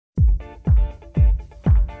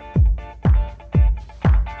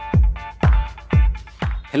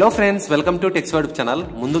Hello friends, welcome to టెక్స్వర్డ్ channel.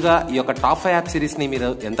 ముందుగా ఈ యొక్క టాప్ 5 యాప్ సిరీస్ ని మీరు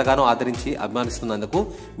ఎంతగానో ఆదరించి అభిమానిస్తున్నందుకు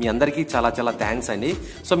మీ అందరికీ చాలా చాలా థ్యాంక్స్ అండి.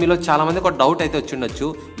 సో మీలో చాలా మందికి ఒక డౌట్ అయితే వచ్చి ఉండొచ్చు,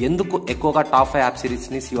 ఎందుకు ఎక్కువగా టాప్ 5 యాప్ సిరీస్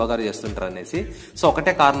ని శివ గారు చేస్తుంటారు అనేసి. సో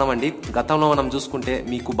ఒకటే కారణం అండి, గతంలో మనం చూసుకుంటే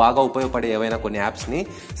మీకు బాగా ఉపయోగపడే ఏవైనా కొన్ని యాప్స్ ని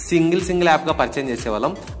సింగిల్ యాప్ గా పరిచయం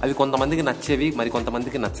చేసేవాళ్ళం. అవి కొంతమందికి నచ్చేవి, మరి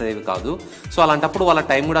కొంతమందికి నచ్చేవి కాదు. సో అలాంటప్పుడు వాళ్ళ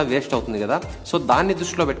టైం కూడా వేస్ట్ అవుతుంది కదా. సో దాన్ని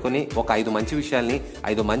దృష్టిలో పెట్టుకుని ఒక 5 మంచి విషయాల్ని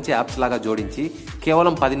 5 మంచి యాప్స్ లాగా జోడించి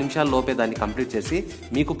కేవలం 10 నిమిషాల లోపే దాన్ని కంప్లీట్ చేసి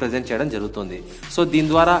మీకు ప్రెజెంట్ చేయడం జరుగుతుంది. సో దీని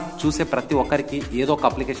ద్వారా చూసే ప్రతి ఒక్కరికి ఏదో ఒక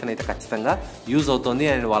అప్లికేషన్ అయితే ఖచ్చితంగా యూజ్ అవుతుంది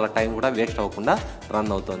అండ్ వాళ్ళ టైం కూడా వేస్ట్ అవ్వకుండా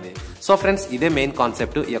రన్ అవుతుంది. సో ఫ్రెండ్స్, ఇదే మెయిన్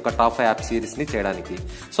కాన్సెప్ట్ ఈ యొక్క టాప్ 5 యాప్ సిరీస్ ని చేయడానికి.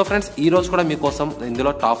 సో ఫ్రెండ్స్, ఈ రోజు కూడా మీకోసం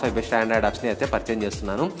ఇందులో టాప్ 5 బెస్ట్ ఆండ్రాయిడ్ యాప్స్ ని అయితే పరిచయం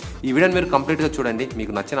చేస్తున్నాను. ఈ వీడియోని మీరు కంప్లీట్ గా చూడండి.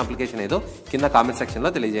 మీకు నచ్చిన అప్లికేషన్ ఏదో కింద కామెంట్ సెక్షన్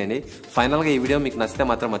లో తెలియజేయండి. ఫైనల్ గా ఈ వీడియో మీకు నచ్చితే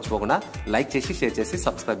మాత్రం మర్చిపోకుండా లైక్ చేసి, షేర్ చేసి,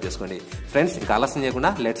 సబ్స్క్రైబ్ చేసుకోండి. ఫ్రెండ్స్, ఇంకా ఆలస్యం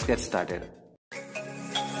చేయకుండా let's get started.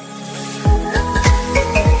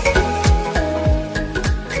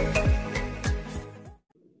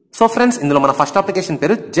 So friends, ఇందులో మన ఫస్ట్ అప్లికేషన్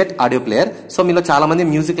పేరు జెట్ ఆడియో ప్లేయర్. సో మీలో చాలా మంది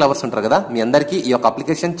మ్యూజిక్ లవర్స్ ఉంటారు కదా, మీ అందరికీ ఈ యొక్క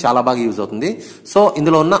అప్లికేషన్ చాలా బాగా యూజ్ అవుతుంది. సో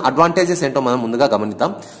ఇందులో ఉన్న అడ్వాంటేజెస్ ఏంటో మనం ముందుగా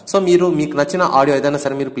గమనిద్దాం. సో మీకు నచ్చిన ఆడియో ఏదైనా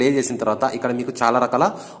సరే మీరు ప్లే చేసిన తర్వాత ఇక్కడ మీకు చాలా రకాల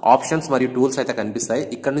ఆప్షన్స్ మరియు టూల్స్ అయితే కనిపిస్తాయి.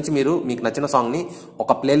 ఇక్కడ నుంచి మీరు మీకు నచ్చిన సాంగ్ ని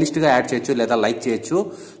ఒక ప్లేలిస్ట్ గా యాడ్ చేయొచ్చు లేదా లైక్ చేయొచ్చు.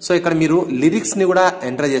 సో ఇక్కడ మీరు లిరిక్స్ ని కూడా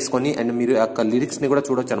ఎంటర్ చేసుకొని అండ్ మీరు యొక్క లిరిక్స్ ని కూడా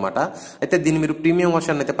చూడొచ్చు అనమాట. అయితే దీన్ని మీరు ప్రీమియం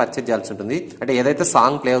వర్షన్ అయితే పర్చేజ్ చేయాల్సి ఉంటుంది. అంటే ఏదైతే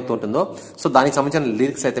సాంగ్ ప్లే అవుతుంటుందో సో దానికి సంబంధించిన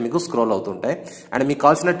లిరిక్స్ అయితే మీకు స్క్రోల్ అవుతుంటాయి. అండ్ మీకు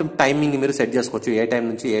కావాల్సిన టైమింగ్ మీరు సెట్ చేసుకోవచ్చు, ఏ టైం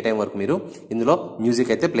నుంచి ఏ టైం వరకు మీరు ఇందులో మ్యూజిక్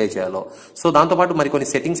అయితే ప్లే చేయాలో. సో దాంతోపాటు మరికొన్ని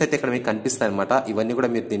సెట్టింగ్స్ అయితే ఇక్కడ మీకు కనిపిస్తాయి అనమాట. ఇవన్నీ కూడా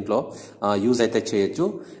మీరు దీంట్లో యూజ్ అయితే చేయొచ్చు.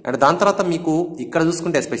 అండ్ దాని తర్వాత మీకు ఇక్కడ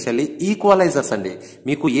చూసుకుంటే ఎస్పెషల్లీ ఈక్వలైజర్స్ అండి.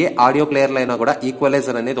 మీకు ఏ ఆడియో ప్లేయర్లో అయినా కూడా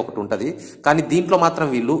ఈక్వలైజర్ అనేది ఒకటి ఉంటుంది. కానీ దీంట్లో మాత్రం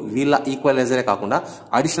వీళ్ళ ఈక్వలైజరే కాకుండా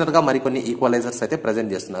అడిషనల్ గా మరికొన్ని ఈక్వలైజర్స్ అయితే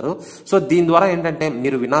ప్రెజెంట్ చేస్తున్నారు. సో దీని ద్వారా ఏంటంటే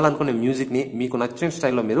మీరు వినాలనుకునే మ్యూజిక్ ని మీకు నచ్చిన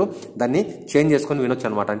స్టైల్లో మీరు దాన్ని చేంజ్ చేసుకుని వినొచ్చు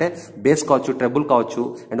అనమాట. అంటే బేస్ కావచ్చు, ట్రెబుల్ కావచ్చు,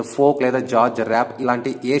 అండ్ ఫోక్ లేదా జార్జ్, ర్యాప్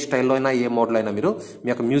ఇలాంటి ఏ స్టైల్లో అయినా ఏ మోడ్లో అయినా మీరు మీ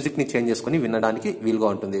యొక్క మ్యూజిక్ ని చేంజ్ చేసుకుని వినడానికి వీలుగా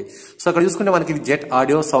ఉంటుంది. సో ఇక్కడ చూసుకుంటే మనకి ఇది జెట్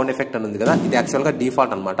ఆడియో సౌండ్ ఎఫెక్ట్ అని ఉంది కదా, ఇది యాక్చువల్ గా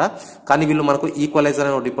డిఫాల్ట్ అనమాట. కానీ వీళ్ళు మనకు ఈక్వలైజర్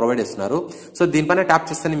అని ఒకటి ప్రొవైడ్ చేస్తున్నారు. సో దీనిపైన ట్యాప్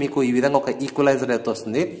చేస్తే మీకు ఈ విధంగా ఒక ఈక్వలైజర్ అయితే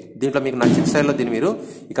వస్తుంది. దీంట్లో మీకు నచ్చిన స్టైల్లో దీన్ని మీరు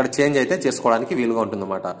ఇక్కడ చేంజ్ అయితే చేసుకోవడానికి వీలుగా ఉంటుంది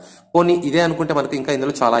అనమాట. పోనీ ఇదే అనుకుంటే మనకు ఇంకా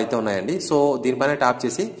ఇందులో చాలా అయితే ఉన్నాయండి. సో దీనిపైన ట్యాప్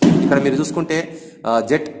చేసి ఇక్కడ మీరు చూసుకుంటే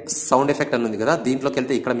జెట్ సౌండ్ ఎఫెక్ట్ అని ఉంది కదా, దీంట్లోకి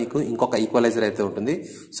వెళ్తే ఇక్కడ మీకు ఇంకొక ఈక్వలైజర్ అయితే ఉంటుంది.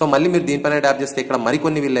 సో మళ్ళీ మీరు దీనిపైన ట్యాప్ చేస్తే ఇక్కడ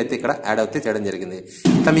మరికొన్ని వీళ్ళు అయితే ఇక్కడ యాడ్ అయితే చేయడం జరిగింది.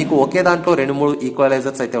 ఇట్లా మీకు ఒకే దాంట్లో 2-3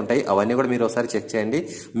 ఈక్వలైజర్స్ అయితే ఉంటాయి. అవన్నీ కూడా మీరు ఒకసారి చెక్ చేయండి.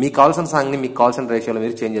 మీకు కావాల్సిన సాంగ్ ని మీకు కావాల్సిన రేషియోలో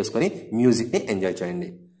మీరు చేంజ్ చేసుకుని మ్యూజిక్ ని ఎంజాయ్ చేయండి.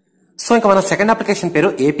 సో ఇంకా మన సెకండ్ అప్లికేషన్ పేరు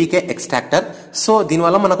APK Extractor. సో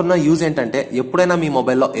దీనివల్ల మనకున్న యూజ్ ఏంటంటే, ఎప్పుడైనా మీ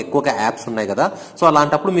మొబైల్లో ఎక్కువగా యాప్స్ ఉన్నాయి కదా, సో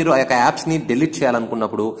అలాంటప్పుడు మీరు ఆ యొక్క యాప్స్ ని డిలీట్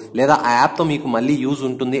చేయాలనుకున్నప్పుడు లేదా ఆ యాప్ తో మీకు మళ్ళీ యూజ్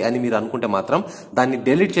ఉంటుంది అని మీరు అనుకుంటే మాత్రం దాన్ని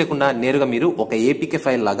డిలీట్ చేయకుండా నేరుగా మీరు ఒక APK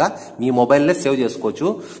ఫైల్ లాగా మీ మొబైల్లో సేవ్ చేసుకోవచ్చు.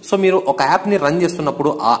 సో మీరు ఒక యాప్ ని రన్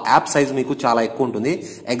చేస్తున్నప్పుడు ఆ యాప్ సైజ్ మీకు చాలా ఎక్కువ ఉంటుంది.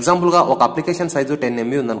 ఎగ్జాంపుల్ గా ఒక అప్లికేషన్ సైజు 10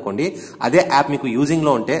 MB ఉందనుకోండి, అదే యాప్ మీకు యూజింగ్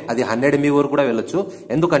లో ఉంటే అది 100 MB వరకు కూడా వెళ్ళొచ్చు.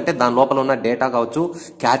 ఎందుకంటే దాని లోపల ఉన్న డేటా కావచ్చు,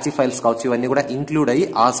 క్యాచీ ఫైల్స్ కావచ్చు, ఇవన్నీ కూడా ఇంక్లూడ్ అయ్యి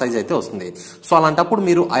ఆ సైజ్ అయితే వస్తుంది. సో అలాంటప్పుడు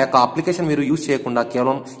మీరు ఆ యొక్క అప్లికేషన్ మీరు యూజ్ చేయకుండా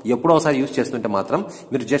కేవలం ఎప్పుడో ఒకసారి యూజ్ చేస్తుంటే మాత్రం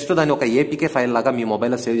మీరు జస్ట్ దాన్ని ఒక APK ఫైల్ లాగా మీ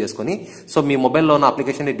మొబైల్లో సేవ్ చేసుకుని సో మీ మొబైల్లో ఉన్న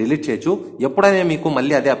అప్లికేషన్ ని డిలీట్ చేయొచ్చు. ఎప్పుడైనా మీకు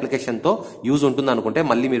మళ్ళీ అదే అప్లికేషన్ తో యూజ్ ఉంటుంది అనుకుంటే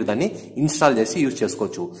మళ్ళీ మీరు దాన్ని ఇన్స్టాల్ చేసి యూజ్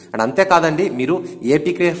చేసుకోవచ్చు. అండ్ అంతేకాదండి, మీరు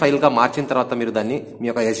APK ఫైల్ గా మార్చిన తర్వాత మీరు దాన్ని మీ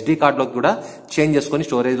యొక్క SD కార్డ్ లోకి కూడా చేంజ్ చేసుకుని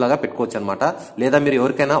స్టోరేజ్ లాగా పెట్టుకోవచ్చు అనమాట. లేదా మీరు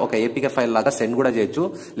ఎవరికైనా ఒక APK ఫైల్ లాగా సెండ్ కూడా చేయొచ్చు,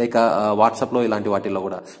 లైక్ వాట్సాప్ లో ఇలాంటి వాటిల్లో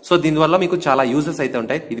కూడా. సో దీనివల్ల మీకు చాలా యూజెస్ అయితే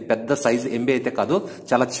ఉంటాయి. ఇది పెద్ద సైజ్ MB అయితే కాదు,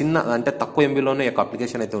 చాలా చిన్న అంటే తక్కువ MBలోనే యొక్క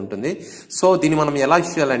అప్లికేషన్ అయితే ఉంటుంది. సో దీన్ని మనం ఎలా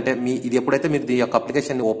యూజ్ చేయాలంటే, ఇది ఎప్పుడైతే మీరు ఈ యొక్క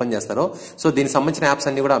అప్లికేషన్ ని ఓపెన్ చేస్తారో సో దీనికి సంబంధించిన యాప్స్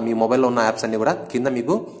అన్ని కూడా మీ మొబైల్లో ఉన్న యాప్స్ అన్ని కూడా కింద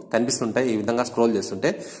మీకు కనిపిస్తుంటాయి ఈ విధంగా స్క్రోల్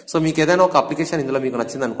చేస్తుంటే. సో మీకు ఏదైనా ఒక అప్లికేషన్ ఇందులో మీకు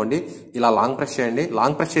నచ్చింది అనుకోండి, ఇలా లాంగ్ ప్రెస్ చేయండి.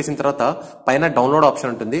 లాంగ్ ప్రెస్ చేసిన తర్వాత పైన డౌన్లోడ్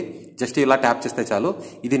ఆప్షన్ ఉంటుంది. జస్ట్ ఇలా ట్యాప్ చేస్తే చాలు,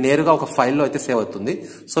 ఇది నేరుగా ఒక ఫైల్లో అయితే సేవ్ అవుతుంది.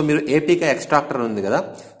 సో మీరు APK Extractor ఉంది కదా,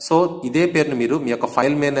 సో ఇదే పేరుని మీరు మీ యొక్క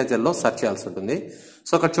ఫైల్ మేనేజర్ లో సెర్చ్ చేయాల్సి ఉంటుంది.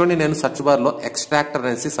 సో అక్కడ చూడండి, నేను సెర్చ్ బార్ లో ఎక్స్ట్రాక్టర్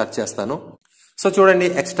అనేసి సెర్చ్ చేస్తాను. సో చూడండి,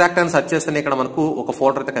 ఎక్స్ట్రాక్టర్ అని సెర్చ్ చేస్తే ఇక్కడ మనకు ఒక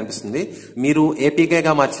ఫోల్డర్ అయితే కనిపిస్తుంది. మీరు APK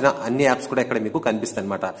గా మార్చిన అన్ని యాప్స్ కూడా ఇక్కడ మీకు కనిపిస్తాయి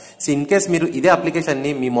అనమాట. సో ఇన్ కేస్ మీరు ఇదే అప్లికేషన్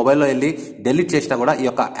ని మీ మొబైల్లో వెళ్ళి డిలీట్ చేసినా కూడా ఈ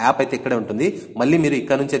యొక్క యాప్ అయితే ఇక్కడే ఉంటుంది. మళ్ళీ మీరు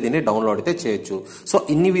ఇక్కడ నుంచే దీన్ని డౌన్లోడ్ అయితే చేయొచ్చు. సో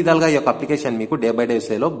ఇన్ని విధాలుగా ఈ యొక్క అప్లికేషన్ మీకు డే బై డే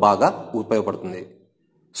లో బాగా ఉపయోగపడుతుంది.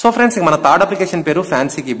 సో ఫ్రెండ్స్, మన థర్డ్ అప్లికేషన్ పేరు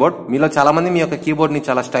ఫ్యాన్సీ కీబోర్డ్. మీలో చాలా మంది మీ యొక్క కీబోర్డ్ ని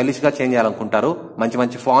చాలా స్టైలిష్ గా చేంజ్ చేయాలనుకుంటారు. మంచి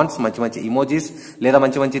మంచి ఫాంట్స్, మంచి మంచి ఇమోజీస్ లేదా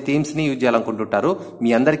మంచి మంచి థీమ్స్ ని యూజ్ చేయాలనుకుంటుంటారు.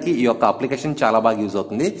 మీ అందరికీ ఈ యొక్క అప్లికేషన్ చాలా బాగా యూజ్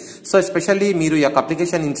అవుతుంది. సో ఎస్పెషల్లీ మీరు ఈ యొక్క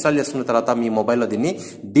అప్లికేషన్ ఇన్స్టాల్ చేసుకున్న తర్వాత మీ మొబైల్లో దీన్ని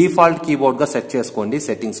డిఫాల్ట్ కీబోర్డ్ గా సెట్ చేసుకోండి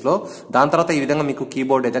సెట్టింగ్స్ లో. దాని తర్వాత ఈ విధంగా మీకు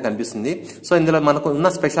కీబోర్డ్ అయితే కనిపిస్తుంది. సో ఇందులో మనకు ఉన్న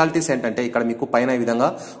స్పెషాలిటీస్ ఏంటంటే, ఇక్కడ మీకు పైన ఈ విధంగా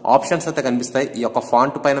ఆప్షన్స్ అయితే కనిపిస్తాయి. ఈ యొక్క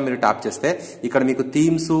ఫాంట్ పైన మీరు ట్యాప్ చేస్తే ఇక్కడ మీకు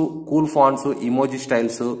themes, cool fonts, emoji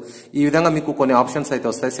styles, ఈ విధంగా మీకు కొన్ని ఆప్షన్స్ అయితే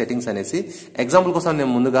వస్తాయి సెట్టింగ్స్ అనేసి. ఎగ్జాంపుల్ కోసం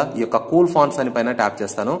నేను ముందుగా ఈ యొక్క కూల్ ఫాంట్స్ అని పైన ట్యాప్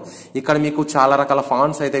చేస్తాను. ఇక్కడ మీకు చాలా రకాల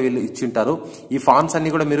ఫాంట్స్ అయితే వీళ్ళు ఇచ్చింటారు. ఈ ఫాంట్స్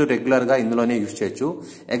అన్ని కూడా మీరు రెగ్యులర్ గా ఇందులోనే యూజ్ చేయొచ్చు.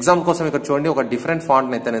 ఎగ్జాంపుల్ కోసం ఇక్కడ చూడండి, ఒక డిఫరెంట్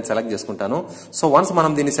ఫాంట్ అయితే నేను సెలెక్ట్ చేసుకుంటాను. సో వన్స్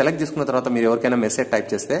మనం దీన్ని సెలెక్ట్ చేసుకున్న తర్వాత మీరు ఎవరికైనా మెసేజ్ టైప్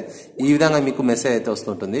చేస్తే ఈ విధంగా మీకు మెసేజ్ అయితే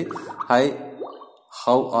వస్తుంటుంది. High,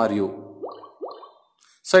 how are you.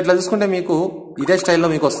 So ఇట్లా చూసుకుంటే మీకు ఇదే స్టైల్లో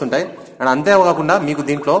మీకు వస్తుంటాయి. అండ్ అంతేకాకుండా మీకు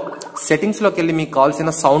దీంట్లో సెట్టింగ్స్ లోకి వెళ్ళి మీకు కావాల్సిన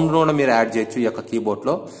సౌండ్ కూడా మీరు యాడ్ చేయొచ్చు ఈ యొక్క కీబోర్డ్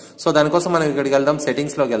లో. సో దానికోసం మనం ఇక్కడికి వెళ్దాం,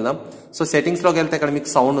 సెట్టింగ్స్ లోకి వెళ్దాం. సో సెట్టింగ్స్ లోకి వెళ్తే ఇక్కడ మీకు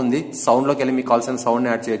సౌండ్ ఉంది. సౌండ్ లోకి వెళ్ళి మీకు కావాల్సిన సౌండ్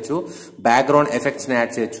యాడ్ చేయొచ్చు, బ్యాక్గ్రౌండ్ ఎఫెక్ట్స్ ని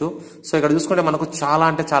యాడ్ చేయొచ్చు. సో ఇక్కడ చూసుకుంటే మనకు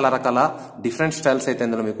చాలా రకాల డిఫరెంట్ స్టైల్స్ అయితే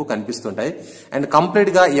ఇందులో మీకు కనిపిస్తుంటాయి. అండ్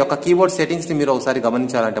కంప్లీట్ గా ఈ యొక్క కీబోర్డ్ సెట్టింగ్స్ ని మీరు ఒకసారి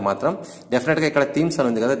గమనించాలంటే మాత్రం డెఫినెట్ గా ఇక్కడ థీమ్స్ అని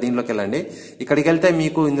ఉంది కదా, దీనిలోకి వెళ్ళండి. ఇక్కడికి వెళ్తే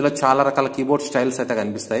మీకు ఇందులో చాలా రకాల కీబోర్డ్ స్టైల్స్ అయితే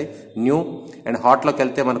కనిపిస్తాయి. న్యూ అండ్ హాట్ లోకి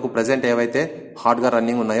వెళ్తే మనకు ప్రెసెంట్ ఏవైతే హాట్ గా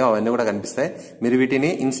రన్నింగ్ ఉన్నాయో అవన్నీ కూడా కనిపిస్తాయి. మీరు వీటిని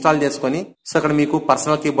ఇన్స్టాల్ చేసుకొని సో ఇక్కడ మీకు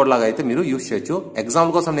పర్సనల్ కీబోర్డ్ లాగా అయితే మీరు యూజ్ చేయొచ్చు.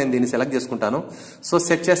 ఎగ్జాంపుల్ కోసం నేను దీన్ని సెలెక్ట్ చేసుకుంటాను. సో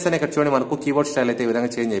సెట్ చేస్తేనే ఇక్కడ చూడండి మనకు కీబోర్డ్ స్టైల్ అయితే ఈ విధంగా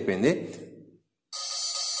చేంజ్ అయిపోయింది.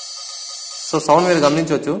 సో సౌండ్ మీరు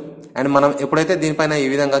గమనించవచ్చు. అండ్ మనం ఎప్పుడైతే దీనిపైన ఈ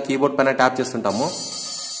విధంగా కీబోర్డ్ పైన ట్యాప్ చేస్తుంటామో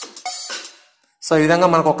సో ఈ విధంగా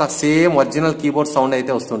మనకు ఒక సేమ్ ఒరిజినల్ కీబోర్డ్ సౌండ్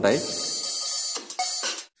అయితే వస్తుంటాయి.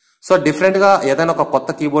 సో డిఫరెంట్ గా ఏదైనా ఒక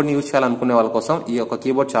కొత్త కీబోర్డ్ ని యూజ్ చేయాలనుకునే వాళ్ళ కోసం ఈ యొక్క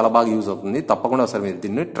కీబోర్డ్ చాలా బాగా యూజ్ అవుతుంది. తప్పకుండా ఒకసారి మీరు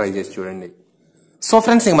దీన్ని ట్రై చేసి చూడండి. సో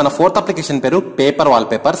ఫ్రెండ్స్, మన ఫోర్త్ అప్లికేషన్ పేరు పేపర్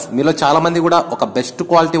వాల్పేపర్స్. మీలో చాలా మంది కూడా ఒక బెస్ట్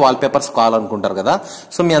క్వాలిటీ వాల్పేపర్స్ కావాలనుకుంటారు కదా.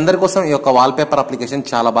 సో మీ అందరి కోసం ఈ యొక్క వాల్పేపర్ అప్లికేషన్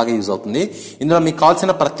చాలా బాగా యూజ్ అవుతుంది. ఇందులో మీకు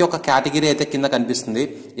కావాల్సిన ప్రతి ఒక్క కేటగిరీ అయితే కింద కనిపిస్తుంది.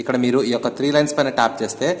 ఇక్కడ మీరు ఈ యొక్క 3 లైన్స్ పైన ట్యాప్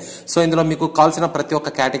చేస్తే సో ఇందులో మీకు కావాల్సిన ప్రతి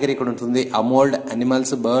ఒక్క కేటగిరీ ఇక్కడ ఉంటుంది. AMOLED,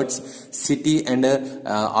 animals, birds, city and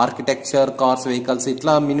architecture, cars, vehicles,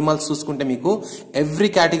 ఇట్లా మినిమల్స్ చూసుకుంటే మీకు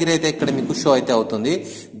ఎవ్రీ కేటగిరీ అయితే ఇక్కడ మీకు షో అయితే అవుతుంది.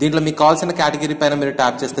 దీంట్లో మీకు కావాల్సిన కేటగిరీ పైన మీరు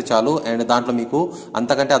ట్యాప్ చేస్తే చాలు. అండ్ దాంట్లో మీకు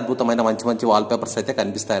అంతకంటే అద్భుతమైన మంచి మంచి వాల్ పేపర్స్ అయితే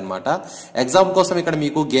కనిపిస్తాయి అనమాట. ఎగ్జాంపుల్ కోసం ఇక్కడ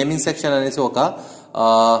మీకు గేమింగ్ సెక్షన్ అనేసి ఒక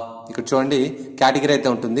ఇక్కడ చూడండి కేటగిరీ అయితే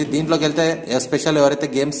ఉంటుంది. దీంట్లోకి వెళ్తే ఎస్పెషల్ ఎవరైతే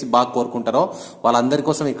గేమ్స్ బాగా కోరుకుంటారో వాళ్ళందరి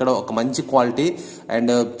కోసం ఇక్కడ ఒక మంచి క్వాలిటీ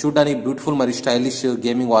అండ్ చూడడానికి బ్యూటిఫుల్ మరియు స్టైలిష్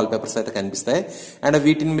గేమింగ్ వాల్ పేపర్స్ అయితే కనిపిస్తాయి. అండ్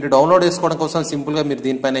వీటిని మీరు డౌన్లోడ్ చేసుకోవడం కోసం సింపుల్ గా మీరు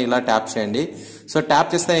దీనిపైన ఇలా ట్యాప్ చేయండి. సో ట్యాప్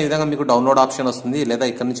చేస్తే ఈ విధంగా మీకు డౌన్లోడ్ ఆప్షన్ వస్తుంది. లేదా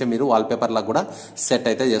ఇక్కడ నుంచి మీరు వాల్ పేపర్ లాగా కూడా సెట్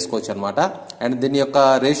అయితే చేసుకోవచ్చు అనమాట. అండ్ దీని యొక్క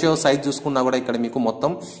రేషియో సైజ్ చూసుకున్నా కూడా ఇక్కడ మీకు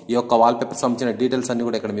మొత్తం ఈ యొక్క వాల్ పేపర్ సంబంధించిన డీటెయిల్స్ అన్ని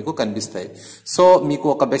కూడా ఇక్కడ మీకు కనిపిస్తాయి. సో మీకు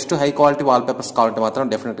ఒక best high quality wall papers కావాలంటే మాత్రం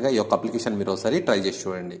డెఫినెట్ గా ఈ యొక్క అప్లికేషన్ మీరు ఒకసారి ట్రై చేసి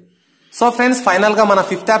చూడండి. సో ఫ్రెండ్స్, ఫైనల్ గా మన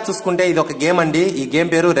 5th యాప్ చూసుకుంటే ఇది ఒక గేమ్ అండి. ఈ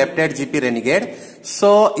గేమ్ పేరు రెప్టైడ్ జీపీ రెనిగేడ్. సో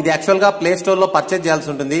ఇది యాక్చువల్ గా ప్లే స్టోర్ లో పర్చేజ్ చేయాల్సి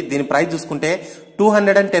ఉంటుంది. దీని ప్రైస్ చూసుకుంటే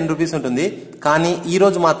 210 రూపీస్ ఉంటుంది. కానీ ఈ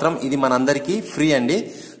రోజు మాత్రం ఇది మనందరికీ ఫ్రీ అండి.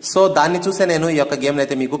 సో దాన్ని చూసే నేను ఈ యొక్క గేమ్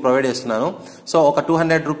అయితే మీకు ప్రొవైడ్ చేస్తున్నాను. సో ఒక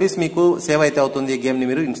 200 రూపీస్ మీకు సేవ్ అయితే అవుతుంది ఈ గేమ్ ని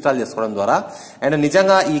మీరు ఇన్స్టాల్ చేసుకోవడం ద్వారా. అండ్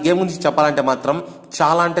నిజంగా ఈ గేమ్ గురించి చెప్పాలంటే మాత్రం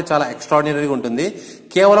చాలా అంటే చాలా ఎక్స్ట్రాడినరీగా ఉంటుంది.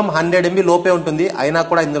 కేవలం 100 MB లోపే ఉంటుంది. అయినా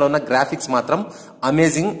కూడా ఇందులో ఉన్న గ్రాఫిక్స్ మాత్రం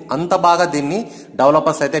అమేజింగ్. అంత బాగా దీన్ని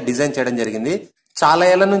డెవలపర్స్ అయితే డిజైన్ చేయడం జరిగింది. చాలా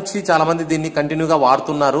ఏళ్ల నుంచి చాలా మంది దీన్ని కంటిన్యూగా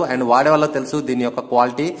వాడుతున్నారు. అండ్ వాడే వాళ్ళ తెలుసు దీని యొక్క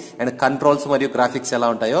క్వాలిటీ అండ్ కంట్రోల్స్ మరియు గ్రాఫిక్స్ ఎలా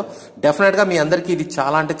ఉంటాయో. డెఫినెట్ గా మీ అందరికీ ఇది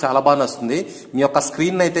చాలా అంటే చాలా బాగా నచ్చుతుంది. మీ యొక్క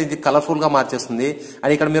స్క్రీన్ అయితే ఇది కలర్ఫుల్ గా మార్చేస్తుంది.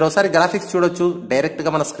 అండ్ ఇక్కడ మీరు ఒకసారి గ్రాఫిక్స్ చూడొచ్చు. డైరెక్ట్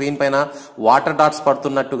గా మన స్క్రీన్ పైన వాటర్ డాట్స్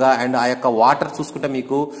పడుతున్నట్టుగా అండ్ ఆ యొక్క వాటర్ చూసుకుంటే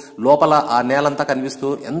మీకు లోపల ఆ నేలంతా కనిపిస్తూ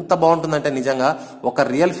ఎంత బాగుంటుందంటే నిజంగా ఒక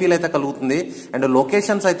రియల్ ఫీల్ అయితే కలుగుతుంది. అండ్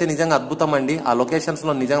లొకేషన్స్ అయితే నిజంగా అద్భుతం అండి. ఆ లొకేషన్స్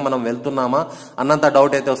లో నిజంగా మనం వెళ్తున్నామా అన్నంత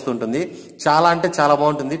డౌట్ అయితే వస్తుంటుంది. చాలా అంటే చాలా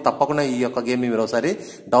బాగుంటుంది. తప్పకుండా ఈ యొక్క గేమ్ ని మీరు ఒకసారి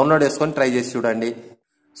డౌన్లోడ్ చేసుకొని ట్రై చేసి చూడండి.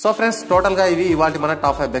 సో ఫ్రెండ్స్, టోటల్ గా ఇవి ఇవాళ మన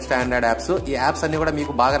టాప్ 5 బెస్ట్ ఆండ్రాయిడ్ యాప్స్. ఈ యాప్స్ అన్ని కూడా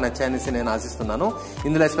మీకు బాగా నచ్చాయనేసి నేను ఆశిస్తున్నాను.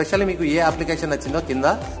 ఇందులో ఎస్పెషల్లీ మీకు ఏ అప్లికేషన్ నచ్చిందో కింద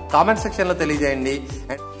కామెంట్ సెక్షన్ లో తెలియజేయండి.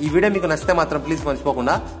 అండ్ ఈ వీడియో మీకు నచ్చితే మాత్రం ప్లీజ్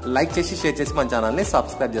మర్చిపోకుండా లైక్ చేసి షేర్ చేసి మన ఛానల్ ని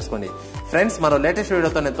సబ్స్క్రైబ్ చేసుకోండి. ఫ్రెండ్స్, మరో లేటెస్ట్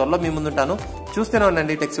వీడియోతో నేను త్వరలో మీ ముందుంటాను. చూస్తూనే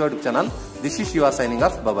ఉండండి tax YouTube channel. This is your signing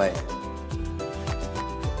off. Bye.